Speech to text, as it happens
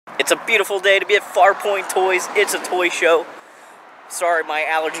It's a beautiful day to be at Farpoint Toys. It's a toy show. Sorry, my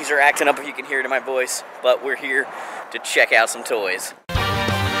allergies are acting up if you can hear it in my voice, but we're here to check out some toys.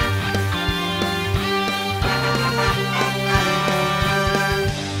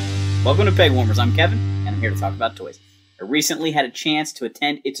 Welcome to Pegwarmers. I'm Kevin, and I'm here to talk about toys. I recently had a chance to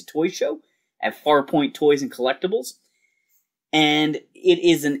attend It's a Toy Show at Farpoint Toys and Collectibles, and it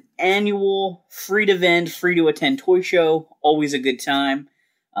is an annual free-to-vend, free-to-attend toy show. Always a good time.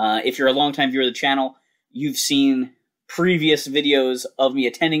 If you're a longtime viewer of the channel, you've seen previous videos of me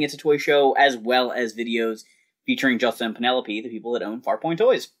attending It's a Toy Show, as well as videos featuring Justin and Penelope, the people that own Farpoint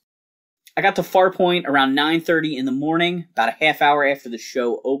Toys. I got to Farpoint around 9:30 in the morning, about a half hour after the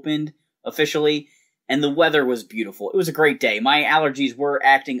show opened officially, and the weather was beautiful. It was a great day. My allergies were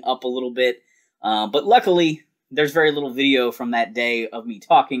acting up a little bit, but luckily, there's very little video from that day of me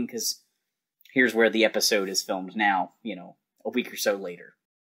talking, because here's where the episode is filmed now, a week or so later.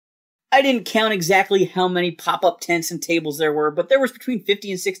 I didn't count exactly how many pop-up tents and tables there were, but there was between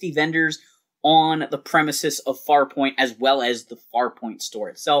 50 and 60 vendors on the premises of Farpoint, as well as the Farpoint store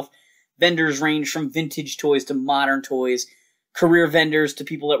itself. Vendors range from vintage toys to modern toys, career vendors to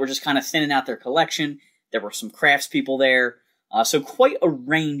people that were just kind of thinning out their collection. There were some craftspeople there, so quite a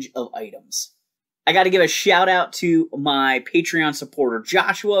range of items. I got to give a shout out to my Patreon supporter,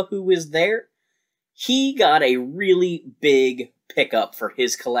 Joshua, who was there. He got a really big pickup for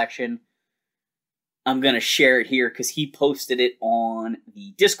his collection. I'm going to share it here because he posted it on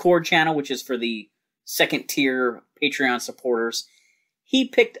the Discord channel, which is for the second tier Patreon supporters. He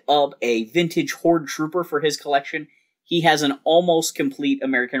picked up a vintage Horde Trooper for his collection. He has an almost complete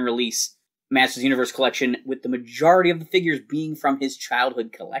American release Masters Universe collection, with the majority of the figures being from his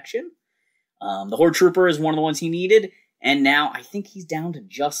childhood collection. The Horde Trooper is one of the ones he needed, and now I think he's down to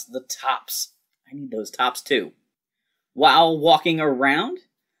just the tops. I need those tops too. While walking around,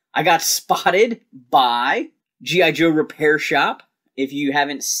 I got spotted by G.I. Joe Repair Shop. If you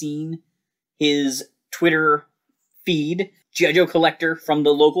haven't seen his Twitter feed, G.I. Joe collector from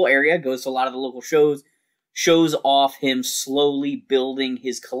the local area, goes to a lot of the local shows, shows off him slowly building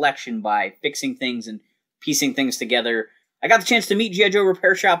his collection by fixing things and piecing things together. I got the chance to meet G.I. Joe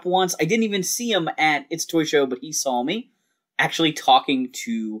Repair Shop once. I didn't even see him at It's a Toy Show, but he saw me actually talking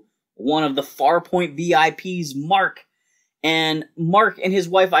to one of the Farpoint VIPs, Mark. And Mark and his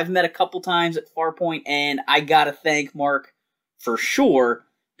wife I've met a couple times at Farpoint, and I gotta thank Mark for sure,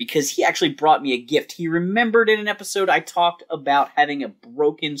 because he actually brought me a gift. He remembered in an episode I talked about having a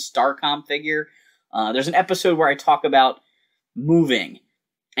broken Starcom figure. There's an episode where I talk about moving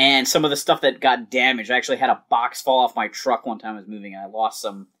and some of the stuff that got damaged. I actually had a box fall off my truck one time I was moving, and I lost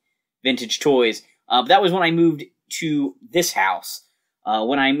some vintage toys. But that was when I moved to this house.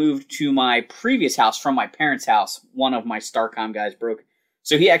 When I moved to my previous house from my parents' house, one of my Starcom guys broke.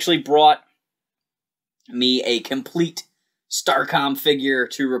 So he actually brought me a complete Starcom figure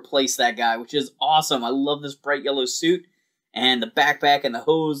to replace that guy, which is awesome. I love this bright yellow suit, and the backpack, and the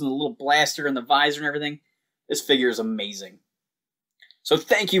hose, and the little blaster, and the visor, and everything. This figure is amazing. So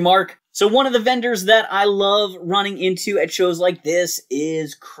thank you, Mark. So one of the vendors that I love running into at shows like this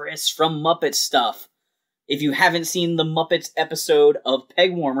is Chris from Muppet Stuff. If you haven't seen the Muppets episode of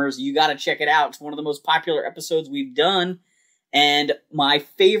Pegwarmers, you gotta check it out. It's one of the most popular episodes we've done. And my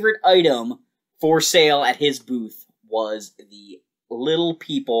favorite item for sale at his booth was the Little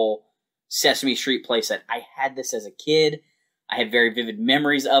People Sesame Street playset. I had this as a kid. I have very vivid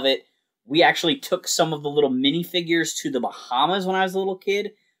memories of it. We actually took some of the little minifigures to the Bahamas when I was a little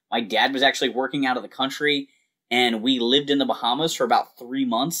kid. My dad was actually working out of the country, and we lived in the Bahamas for about 3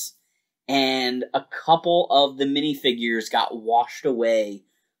 months. And a couple of the minifigures got washed away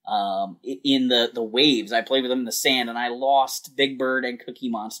in the waves. I played with them in the sand, and I lost Big Bird and Cookie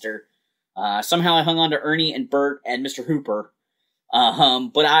Monster. Somehow I hung on to Ernie and Bert and Mr. Hooper.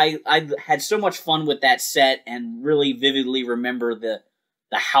 But I had so much fun with that set, and really vividly remember the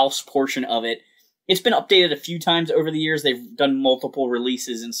house portion of it. It's been updated a few times over the years. They've done multiple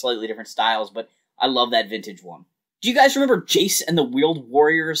releases in slightly different styles, but I love that vintage one. Do you guys remember Jace and the Wheeled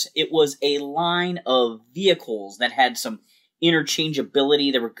Warriors? It was a line of vehicles that had some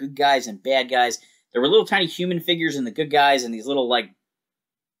interchangeability. There were good guys and bad guys. There were little tiny human figures in the good guys, and these little,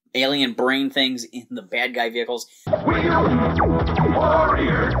 alien brain things in the bad guy vehicles. Wheeled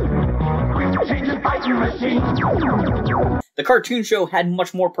Warriors! Change fighting machine! The cartoon show had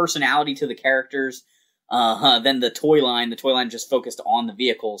much more personality to the characters than the toy line. The toy line just focused on the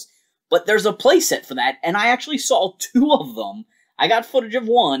vehicles. But there's a playset for that, and I actually saw 2 of them. I got footage of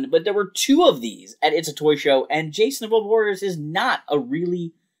one, but there were 2 of these at It's a Toy Show, and Jason the World Warriors is not a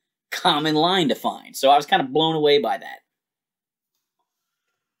really common line to find. So I was kind of blown away by that.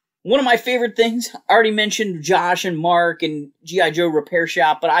 One of my favorite things, I already mentioned Josh and Mark and G.I. Joe Repair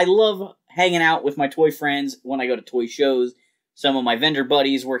Shop, but I love hanging out with my toy friends when I go to toy shows. Some of my vendor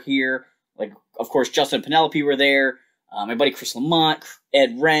buddies were here. Like, of course, Justin and Penelope were there. My buddy Chris Lamont,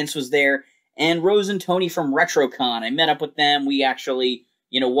 Ed Rentz was there. And Rose and Tony from RetroCon. I met up with them. We actually,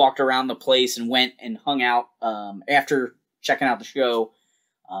 walked around the place and went and hung out after checking out the show.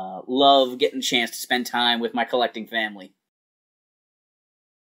 Love getting a chance to spend time with my collecting family.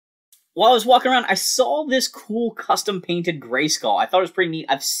 While I was walking around, I saw this cool custom-painted Grayskull. I thought it was pretty neat.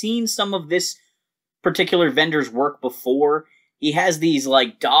 I've seen some of this particular vendor's work before. He has these,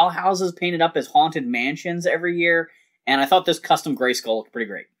 dollhouses painted up as haunted mansions every year, and I thought this custom Grayskull looked pretty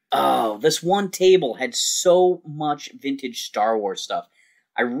great. Oh, this one table had so much vintage Star Wars stuff.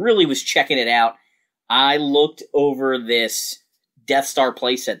 I really was checking it out. I looked over this Death Star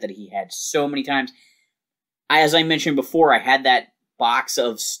playset that he had so many times. As I mentioned before, I had that box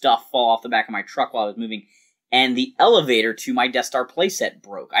of stuff fall off the back of my truck while I was moving, and the elevator to my Death Star playset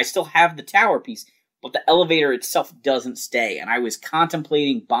broke. I still have the tower piece, but the elevator itself doesn't stay, and I was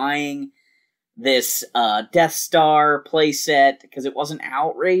contemplating buying this Death Star playset because it wasn't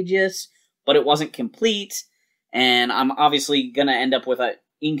outrageous, but it wasn't complete, and I'm obviously going to end up with an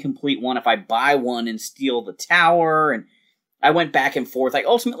incomplete one if I buy one and steal the tower, and I went back and forth. I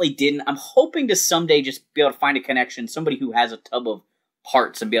ultimately didn't. I'm hoping to someday just be able to find a connection, somebody who has a tub of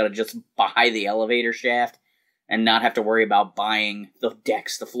parts and be able to just buy the elevator shaft and not have to worry about buying the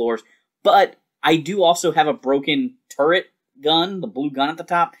decks, the floors. But I do also have a broken turret gun, the blue gun at the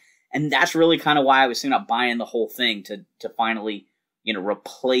top, and that's really kind of why I was thinking about buying the whole thing to finally,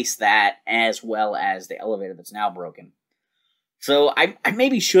 replace that as well as the elevator that's now broken. So I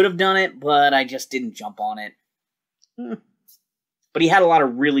maybe should have done it, but I just didn't jump on it. But he had a lot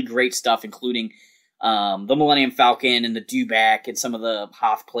of really great stuff, including the Millennium Falcon and the Dewback and some of the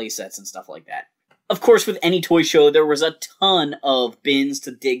Hoth playsets and stuff like that. Of course, with any toy show, there was a ton of bins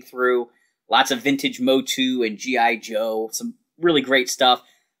to dig through. Lots of vintage Motu and G.I. Joe. Some really great stuff.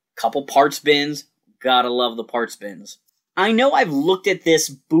 Couple parts bins. Gotta love the parts bins. I know I've looked at this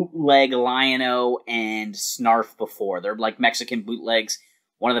bootleg Lion-O and Snarf before. They're like Mexican bootlegs.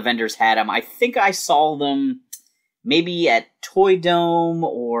 One of the vendors had them. I think I saw them maybe at Toy Dome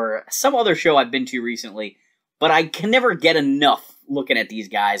or some other show I've been to recently, but I can never get enough looking at these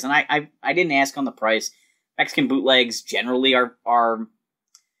guys, and I didn't ask on the price. Mexican bootlegs generally are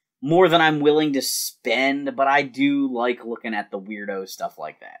more than I'm willing to spend, but I do like looking at the weirdo stuff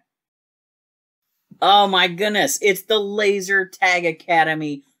like that. Oh my goodness, it's the Laser Tag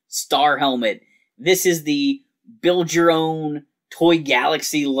Academy Star Helmet. This is the Build Your Own Toy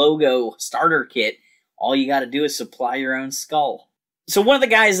Galaxy logo starter kit. All you gotta do is supply your own skull. So one of the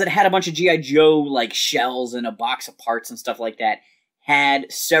guys that had a bunch of G.I. Joe, shells and a box of parts and stuff like that,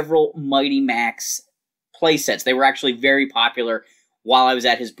 had several Mighty Max playsets. They were actually very popular. While I was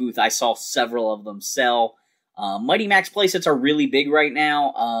at his booth, I saw several of them sell. Mighty Max playsets are really big right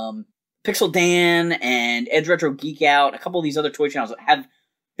now. Pixel Dan and Edge Retro Geek Out, a couple of these other toy channels have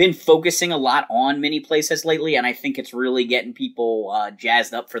been focusing a lot on mini playsets lately, and I think it's really getting people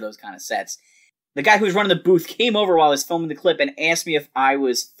jazzed up for those kind of sets. The guy who was running the booth came over while I was filming the clip and asked me if I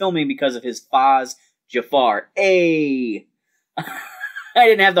was filming because of his Faz Jafar. Hey! I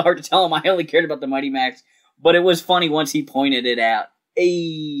didn't have the heart to tell him I only cared about the Mighty Max, but it was funny once he pointed it out.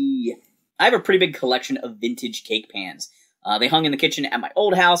 Hey! I have a pretty big collection of vintage cake pans. They hung in the kitchen at my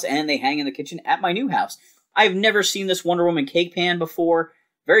old house, and they hang in the kitchen at my new house. I've never seen this Wonder Woman cake pan before.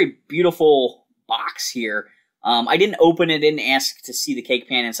 Very beautiful box here. I didn't open it, didn't ask to see the cake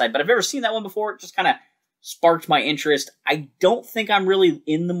pan inside, but I've never seen that one before. It just kind of sparked my interest. I don't think I'm really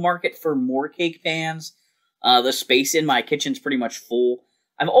in the market for more cake pans. The space in my kitchen's pretty much full.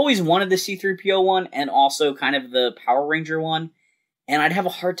 I've always wanted the C-3PO one and also kind of the Power Ranger one, and I'd have a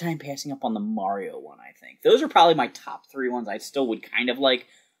hard time passing up on the Mario one, I think. Those are probably my top 3 ones I still would kind of like,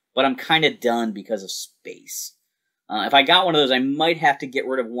 but I'm kind of done because of space. If I got one of those, I might have to get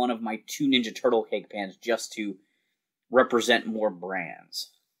rid of one of my 2 Ninja Turtle cake pans just to represent more brands.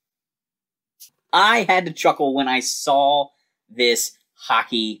 I had to chuckle when I saw this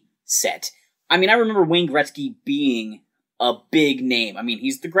hockey set. I mean, I remember Wayne Gretzky being a big name. I mean,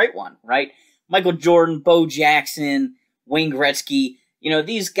 he's the great one, right? Michael Jordan, Bo Jackson, Wayne Gretzky.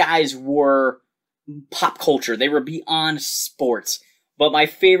 These guys were pop culture. They were beyond sports. But my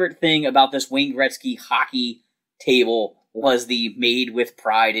favorite thing about this Wayne Gretzky hockey table was the Made with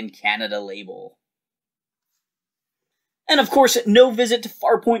Pride in Canada label. And of course, no visit to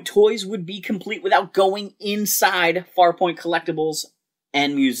Farpoint Toys would be complete without going inside Farpoint Collectibles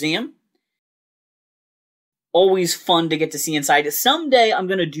and Museum. Always fun to get to see inside. Someday I'm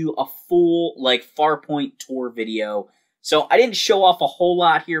going to do a full, Farpoint tour video. So I didn't show off a whole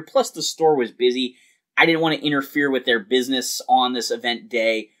lot here. Plus the store was busy. I didn't want to interfere with their business on this event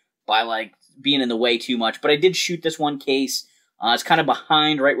day by, being in the way too much. But I did shoot this one case. It's kind of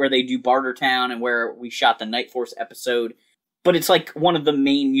behind right where they do Bartertown and where we shot the Night Force episode. But it's one of the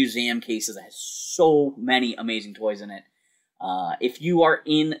main museum cases that has so many amazing toys in it. If you are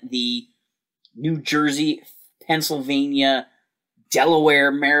in the New Jersey, Pennsylvania,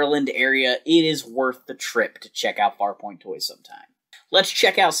 Delaware, Maryland area, it is worth the trip to check out Farpoint toys sometime. Let's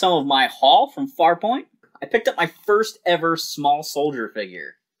check out some of my haul from Farpoint. I picked up my first ever small soldier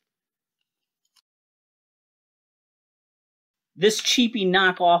figure. This cheapy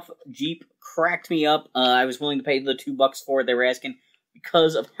knockoff Jeep cracked me up. I was willing to pay the $2 for it they were asking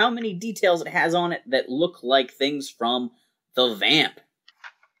because of how many details it has on it that look like things from the Vamp.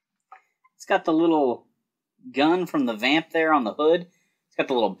 It's got the little gun from the Vamp there on the hood. It's got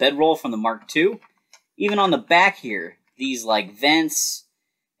the little bedroll from the Mark II. Even on the back here, these vents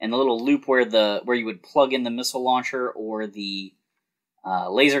and the little loop where you would plug in the missile launcher or the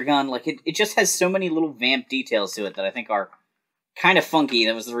laser gun. It just has so many little Vamp details to it that I think are kind of funky.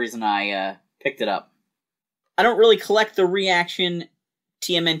 That was the reason I picked it up. I don't really collect the reaction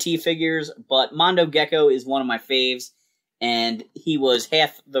TMNT figures, but Mondo Gecko is one of my faves, and he was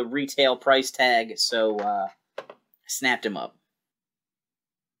half the retail price tag, so I snapped him up.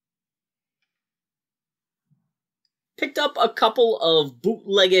 Picked up a couple of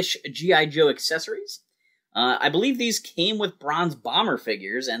bootleggish G.I. Joe accessories. I believe these came with bronze bomber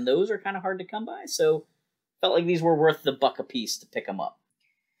figures, and those are kind of hard to come by, so felt like these were worth the $1 a piece to pick them up.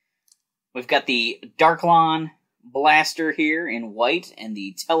 We've got the Darklon blaster here in white and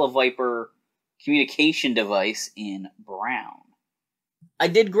the Televiper communication device in brown. I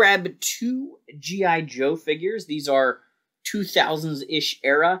did grab 2 G.I. Joe figures. These are 2000s-ish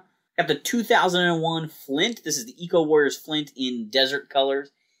era. Got the 2001 Flint. This is the Eco Warriors Flint in desert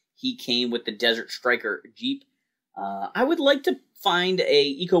colors. He came with the Desert Striker Jeep. I would like to find a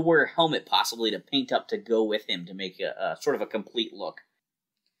Eco Warrior helmet possibly to paint up to go with him to make a sort of a complete look.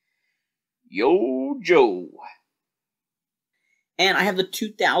 Yo Joe. And I have the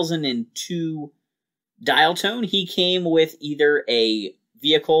 2002 Dial Tone. He came with either a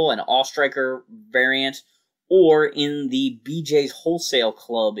vehicle, an All-Striker variant, or in the BJ's Wholesale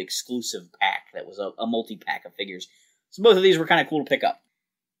Club exclusive pack. That was a multi-pack of figures. So both of these were kind of cool to pick up.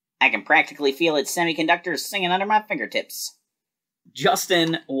 I can practically feel its semiconductors singing under my fingertips.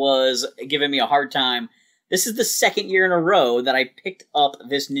 Justin was giving me a hard time. This is the second year in a row that I picked up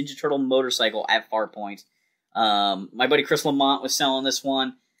this Ninja Turtle motorcycle at Farpoint. My buddy Chris Lamont was selling this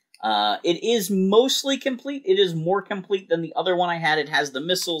one. It is mostly complete. It is more complete than the other one I had. It has the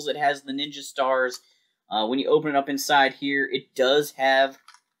missiles. It has the Ninja Stars. When you open it up inside here, it does have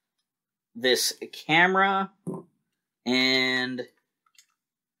this camera and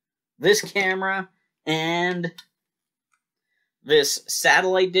this camera and this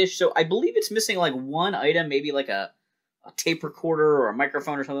satellite dish. So I believe it's missing one item, maybe a tape recorder or a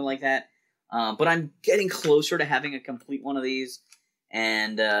microphone or something like that. But I'm getting closer to having a complete one of these.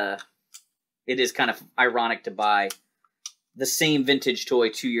 And it is kind of ironic to buy the same vintage toy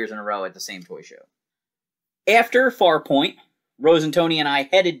 2 years in a row at the same toy show. After Farpoint, Rose and Tony and I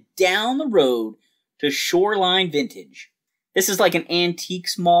headed down the road to Shoreline Vintage. This is like an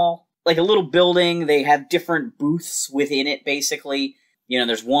antiques mall, like a little building. They have different booths within it, basically. You know,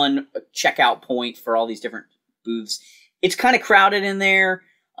 there's one checkout point for all these different booths. It's kind of crowded in there.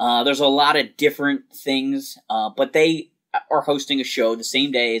 There's a lot of different things, but they are hosting a show the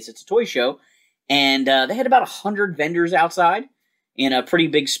same day as it's a toy show, and they had about 100 vendors outside in a pretty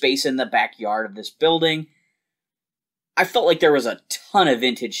big space in the backyard of this building. I felt like there was a ton of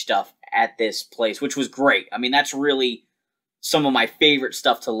vintage stuff at this place, which was great. I mean, that's really some of my favorite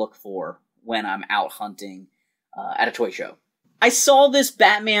stuff to look for when I'm out hunting at a toy show. I saw this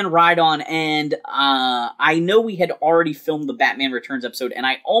Batman ride-on, and I know we had already filmed the Batman Returns episode, and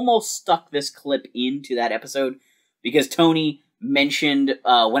I almost stuck this clip into that episode because Tony mentioned,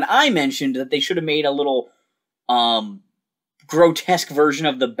 when I mentioned that they should have made a little grotesque version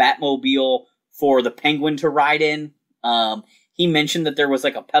of the Batmobile for the Penguin to ride in. He mentioned that there was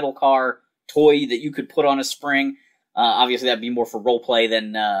like a pedal car toy that you could put on a spring. Obviously, that'd be more for roleplay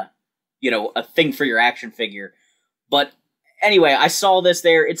than, a thing for your action figure. But anyway, I saw this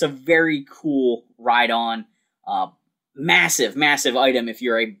there. It's a very cool ride-on. Massive, massive item if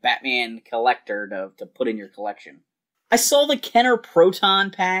you're a Batman collector to put in your collection. I saw the Kenner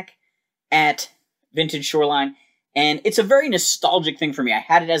Proton pack at Vintage Shoreline, And it's a very nostalgic thing for me. I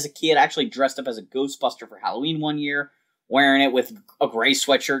had it as a kid. I actually dressed up as a Ghostbuster for Halloween one year, wearing it with a gray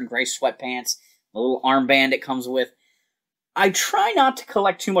sweatshirt and gray sweatpants, a little armband it comes with. I try not to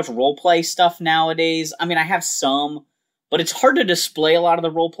collect too much roleplay stuff nowadays. I mean, I have some, but it's hard to display a lot of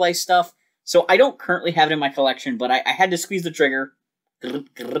the roleplay stuff. So I don't currently have it in my collection, but I had to squeeze the trigger.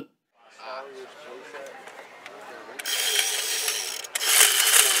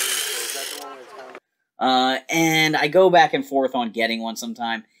 And I go back and forth on getting one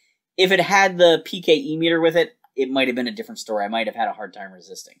sometime. If it had the PKE meter with it, it might have been a different story. I might have had a hard time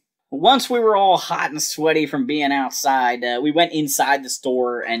resisting. Once we were all hot and sweaty from being outside, we went inside the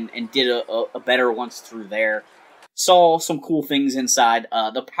store and did a better once through there. Saw some cool things inside.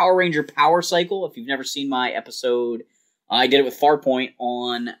 The Power Ranger Power Cycle, if you've never seen my episode, I did it with Farpoint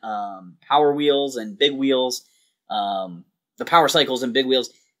on Power Wheels and Big Wheels. The Power Cycles and Big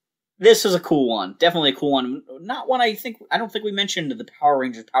Wheels. This is a cool one. Definitely a cool one. Not one I don't think we mentioned the Power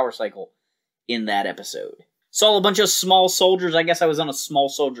Rangers Power Cycle in that episode. Saw a bunch of small soldiers. I guess I was on a small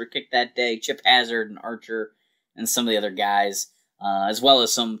soldier kick that day. Chip Hazard and Archer and some of the other guys, as well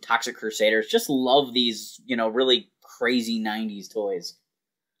as some Toxic Crusaders. Just love these, really crazy 90s toys.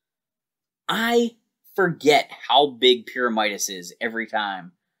 I forget how big Pyramidas is every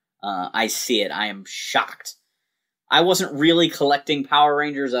time I see it. I am shocked. I wasn't really collecting Power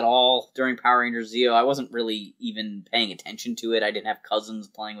Rangers at all during Power Rangers Zeo. I wasn't really even paying attention to it. I didn't have cousins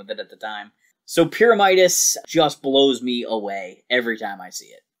playing with it at the time. So Pyramidas just blows me away every time I see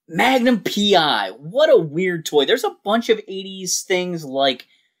it. Magnum P.I. What a weird toy. There's a bunch of 80s things like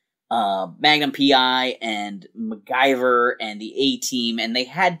Magnum P.I. and MacGyver and the A-Team, and they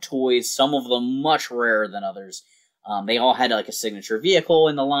had toys, some of them much rarer than others. They all had like a signature vehicle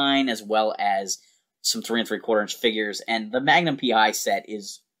in the line, as well as some 3 3/4 inch figures, and the Magnum P.I. set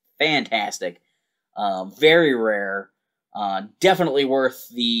is fantastic. Very rare. Definitely worth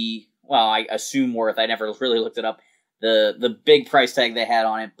the, well, I assume worth, I never really looked it up, the big price tag they had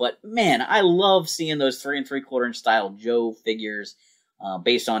on it. But man, I love seeing those 3 3/4 inch style Joe figures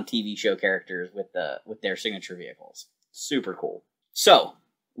based on TV show characters with their signature vehicles. Super cool. So,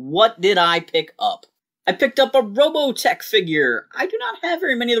 what did I pick up? I picked up a Robotech figure. I do not have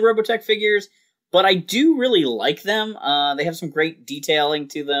very many of the Robotech figures, but I do really like them. They have some great detailing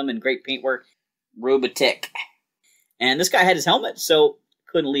to them and great paintwork. Robotech. And this guy had his helmet, so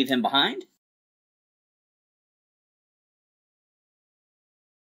couldn't leave him behind.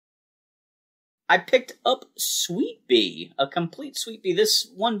 I picked up Sweet Bee, a complete Sweet Bee.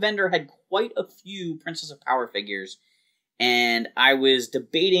 This one vendor had quite a few Princess of Power figures, and I was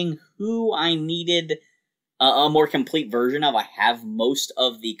debating who I needed a more complete version of. I have most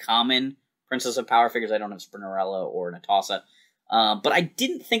of the common Princess of Power figures. I don't have Spinnerella or Natasha. But I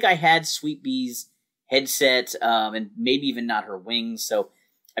didn't think I had Sweet Bee's headset, and maybe even not her wings, so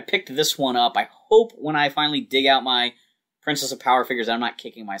I picked this one up. I hope when I finally dig out my Princess of Power figures, I'm not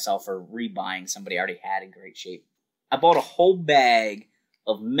kicking myself for rebuying somebody I already had in great shape. I bought a whole bag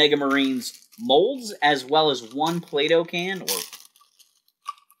of Mega Marines molds, as well as one Play-Doh can, or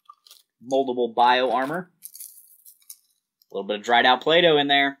moldable bio armor. A little bit of dried out Play-Doh in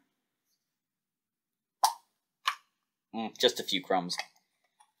there. Just a few crumbs.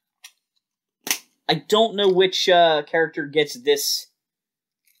 I don't know which character gets this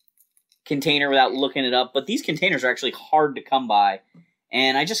container without looking it up, but these containers are actually hard to come by,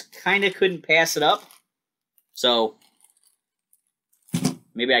 and I just kind of couldn't pass it up. So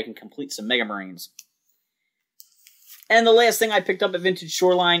maybe I can complete some Mega Marines. And the last thing I picked up at Vintage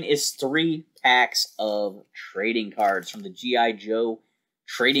Shoreline is 3 packs of trading cards from the G.I. Joe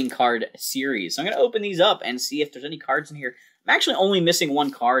trading card series. So I'm going to open these up and see if there's any cards in here. I'm actually only missing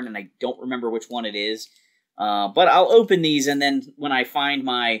one card, and I don't remember which one it is. But I'll open these, and then when I find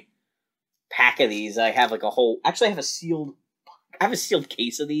my pack of these, I have like a whole... Actually, I have a sealed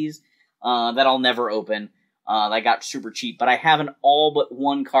case of these that I'll never open. That I got super cheap, but I have an all but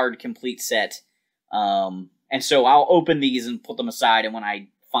one card complete set. And so I'll open these and put them aside, and when I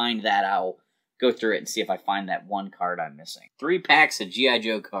find that, I'll go through it and see if I find that one card I'm missing. 3 packs of G.I.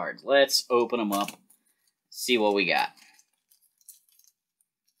 Joe cards. Let's open them up, see what we got.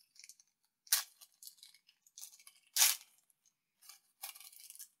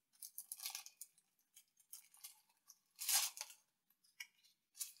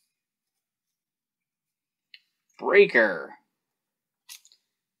 Breaker,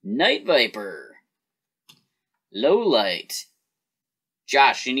 Night Viper, Lowlight.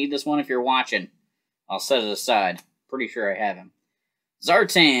 Josh, you need this one if you're watching. I'll set it aside. Pretty sure I have him.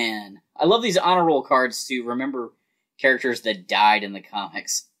 Zartan. I love these honor roll cards to remember characters that died in the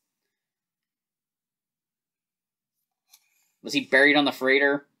comics. Was he buried on the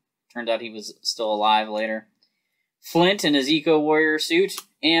freighter? Turned out he was still alive later. Flint in his eco-warrior suit.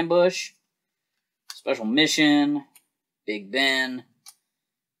 Ambush. Special Mission. Big Ben.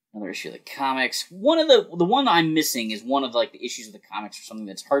 Another issue of the comics. One of the one I'm missing is one of like the issues of the comics or something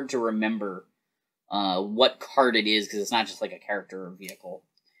that's hard to remember what card it is, because it's not just like a character or vehicle.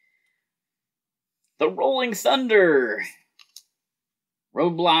 The Rolling Thunder.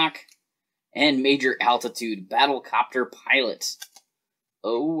 Roadblock. And Major Altitude Battlecopter Pilot.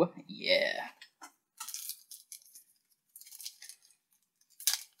 Oh, yeah.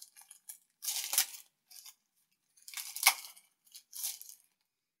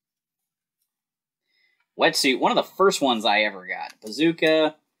 Wetsuit, one of the first ones I ever got.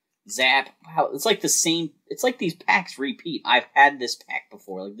 Bazooka, Zap. Wow, it's like the same. It's like these packs repeat. I've had this pack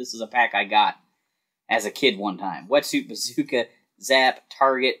before. Like, this is a pack I got as a kid one time. Wetsuit, Bazooka, Zap,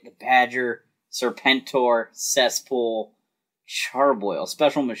 Target, the Badger, Serpentor, Cesspool, Charboil,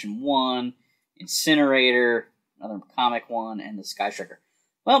 Special Mission 1, Incinerator, another comic one, and the Sky Striker.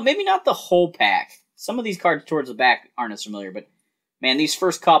 Well, maybe not the whole pack. Some of these cards towards the back aren't as familiar, but man, these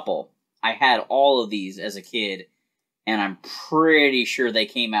first couple, I had all of these as a kid, and I'm pretty sure they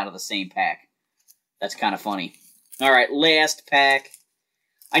came out of the same pack. That's kind of funny. All right, last pack.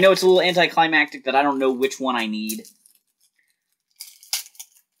 I know it's a little anticlimactic that I don't know which one I need,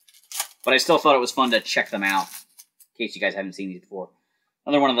 but I still thought it was fun to check them out, in case you guys haven't seen these before.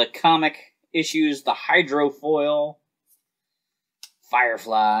 Another one of the comic issues, the Hydrofoil,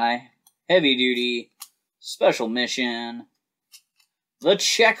 Firefly, Heavy Duty, Special Mission, the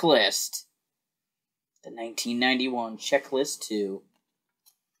Checklist, the 1991 Checklist 2,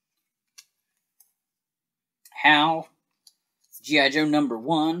 Hal, G.I. Joe number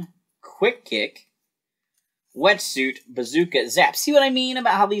 1, Quick Kick, Wetsuit, Bazooka, Zap. See what I mean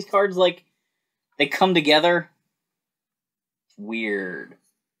about how these cards, like, they come together? It's weird.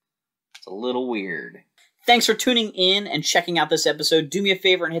 It's a little weird. Thanks for tuning in and checking out this episode. Do me a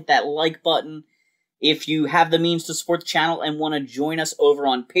favor and hit that like button. If you have the means to support the channel and want to join us over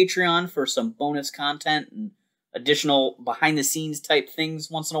on Patreon for some bonus content and additional behind-the-scenes type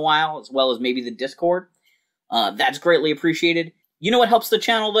things once in a while, as well as maybe the Discord, that's greatly appreciated. You know what helps the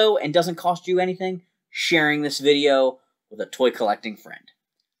channel, though, and doesn't cost you anything? Sharing this video with a toy collecting friend.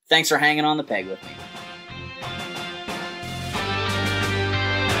 Thanks for hanging on the peg with me.